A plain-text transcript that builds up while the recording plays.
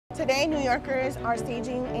Today, New Yorkers are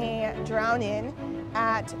staging a drown-in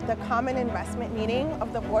at the common investment meeting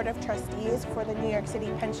of the Board of Trustees for the New York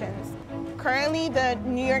City pensions. Currently, the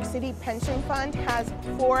New York City Pension Fund has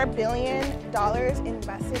 $4 billion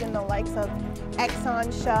invested in the likes of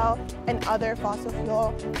Exxon, Shell, and other fossil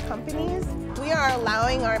fuel companies. We are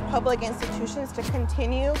allowing our public institutions to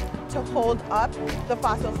continue to hold up the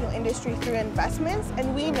fossil fuel industry through investments,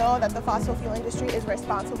 and we know that the fossil fuel industry is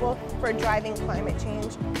responsible for driving climate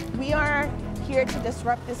change. We are here to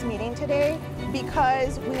disrupt this meeting today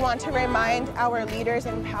because we want to remind our leaders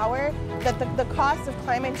in power that the cost of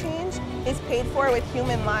climate change is paid for with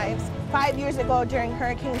human lives. 5 years ago during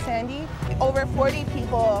Hurricane Sandy, over 40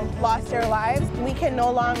 people lost their lives. We can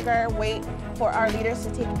no longer wait for our leaders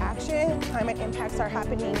to take action. Climate impacts are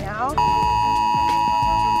happening now.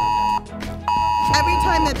 Every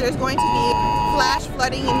time that there's going to be flash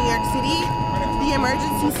flooding in New York City, the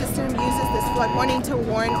emergency system uses this flood warning to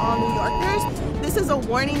warn all New Yorkers. This is a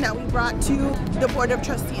warning that we brought to the Board of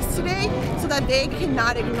Trustees today so that they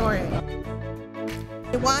cannot ignore it.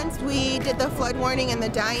 Once we did the flood warning and the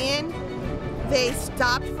die-in, they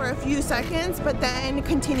stopped for a few seconds, but then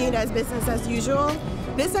continued as business as usual.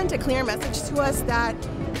 This sent a clear message to us that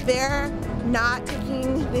they're not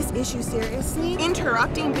taking this issue seriously.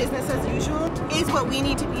 Interrupting business as usual is what we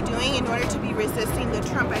need to be doing in order to be resisting the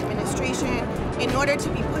Trump administration, in order to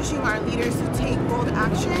be pushing our leaders to take bold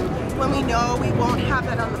action when we know we won't have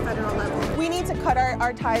that on the federal level. We need to cut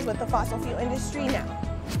our ties with the fossil fuel industry now.